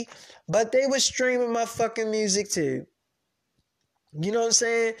Nicki, but they were streaming my fucking music too. You know what I'm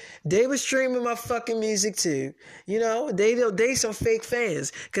saying? They were streaming my fucking music too. They some fake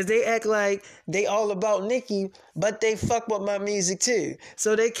fans, because they act like they all about Nicki, but they fuck with my music too.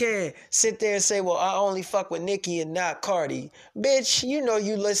 So they can't sit there and say, well, I only fuck with Nicki and not Cardi. Bitch,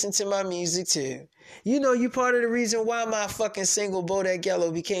 you listen to my music too. You part of the reason why my fucking single Bodak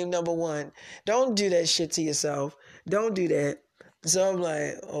Yellow became number one. Don't do that shit to yourself. Don't do that. So I'm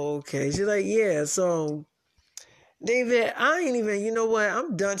like, okay. She's like, yeah, so David, I ain't even, you know what?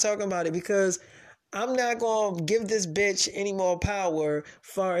 I'm done talking about it, because I'm not going to give this bitch any more power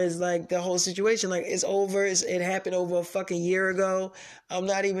far as like the whole situation. Like, it's over. It happened over a fucking year ago. I'm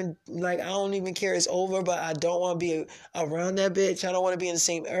not even like, I don't even care. It's over, but I don't want to be around that bitch. I don't want to be in the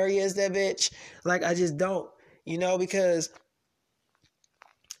same area as that bitch. Like, I just don't, because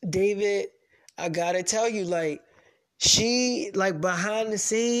David, I got to tell you, like, she, like, behind the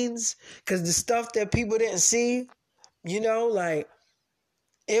scenes, because the stuff that people didn't see, like,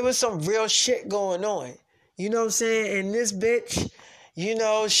 it was some real shit going on. You know what I'm saying? And this bitch,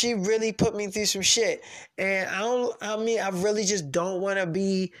 she really put me through some shit. And I really just don't want to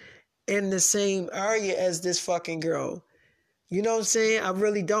be in the same area as this fucking girl. You know what I'm saying? I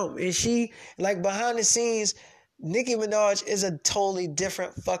really don't. And she, like, behind the scenes, Nicki Minaj is a totally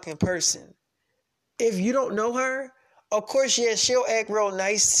different fucking person. If you don't know her, of course, yeah, she'll act real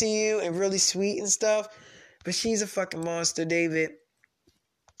nice to you and really sweet and stuff. But she's a fucking monster, David.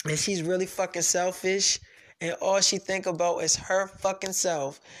 And she's really fucking selfish. And all she think about is her fucking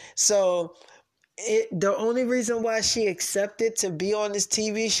self. So the only reason why she accepted to be on this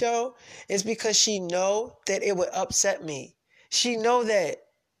TV show is because she know that it would upset me. She know that.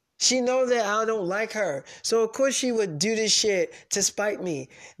 She know that I don't like her. So, of course, she would do this shit to spite me.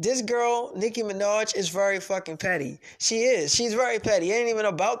 This girl, Nicki Minaj, is very fucking petty. She is. She's very petty. It ain't even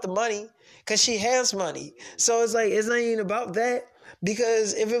about the money, because she has money. So, it's like, it's not even about that.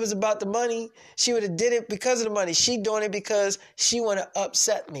 Because if it was about the money, she would have did it because of the money. She doing it because she want to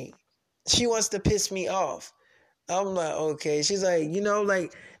upset me. She wants to piss me off. I'm like, okay. She's like,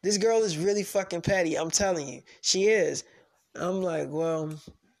 like, this girl is really fucking petty. I'm telling you. She is. I'm like, well,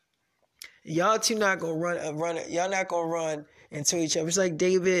 y'all two not going to run. Y'all not going to run into each other. It's like,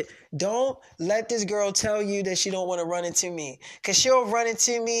 David, don't let this girl tell you that she don't want to run into me. Because she'll run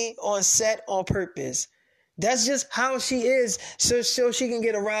into me on set on purpose. That's just how she is, so she can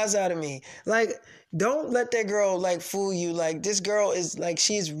get a rise out of me. Like, don't let that girl, like, fool you. Like, this girl is, like,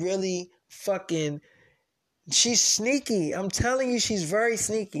 she's really fucking, she's sneaky. I'm telling you, she's very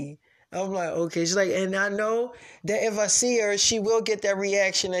sneaky. I'm like, okay. She's like, and I know that if I see her, she will get that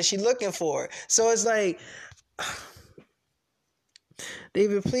reaction that she's looking for. So it's like,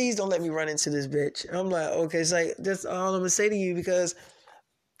 David, please don't let me run into this bitch. I'm like, okay. It's like, that's all I'm going to say to you, because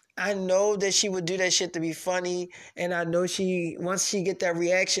I know that she would do that shit to be funny, and I know once she get that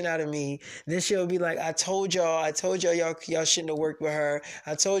reaction out of me, then she'll be like, I told y'all y'all shouldn't have worked with her.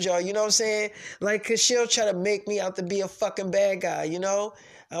 I told y'all, you know what I'm saying? Like, cause she'll try to make me out to be a fucking bad guy,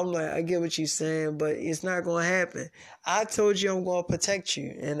 I'm like, I get what you're saying, but it's not going to happen. I told you I'm going to protect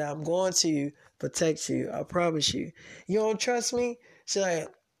you, and I'm going to protect you. I promise you. You don't trust me? She's like,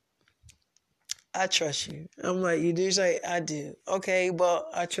 I trust you. I'm like, you do? She's like, I do. Okay, well,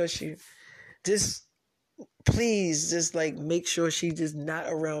 I trust you. Just, please, just, like, make sure she's just not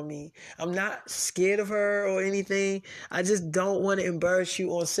around me. I'm not scared of her or anything. I just don't want to embarrass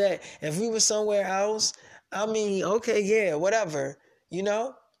you on set. If we were somewhere else, I mean, okay, yeah, whatever,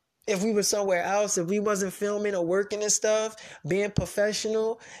 If we were somewhere else, if we wasn't filming or working and stuff, being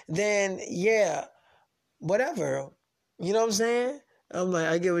professional, then, yeah, whatever. You know what I'm saying? I'm like,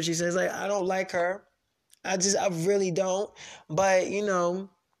 I get what she says. Like, I don't like her. I really don't. But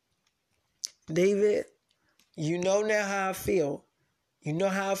David, you know now how I feel. You know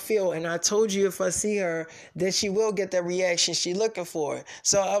how I feel, and I told you if I see her, that she will get that reaction she looking for.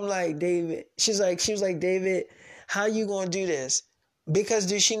 So I'm like, David. She was like, David, how you gonna do this? Because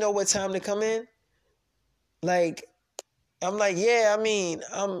does she know what time to come in? Like, I'm like, yeah. I mean,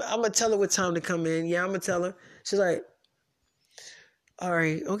 I'm gonna tell her what time to come in. Yeah, I'm gonna tell her. She's like, all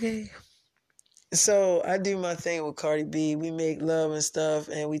right, okay. So I do my thing with Cardi B. We make love and stuff,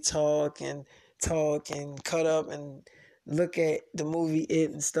 and we talk and cut up and look at the movie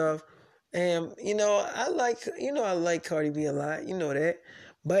It and stuff. And I like Cardi B a lot. You know that.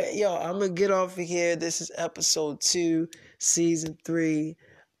 But yo, I'm gonna get off of here. This is episode 2, season 3.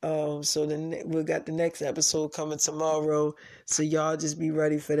 So then we got the next episode coming tomorrow. So y'all just be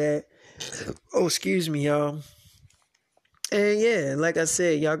ready for that. Oh, excuse me, y'all. And yeah, like I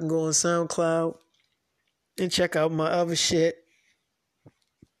said, y'all can go on SoundCloud and check out my other shit.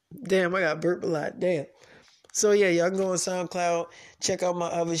 Damn, I got burp a lot. Damn. So yeah, y'all can go on SoundCloud, check out my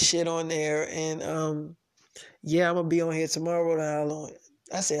other shit on there, and yeah, I'm gonna be on here tomorrow to holler on.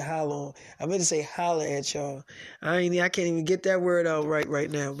 I said holler on. I meant to say holler at y'all. I can't even get that word out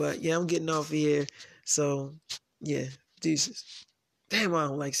right now. But yeah, I'm getting off of here. So yeah, deuces. Damn, I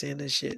don't like saying that shit.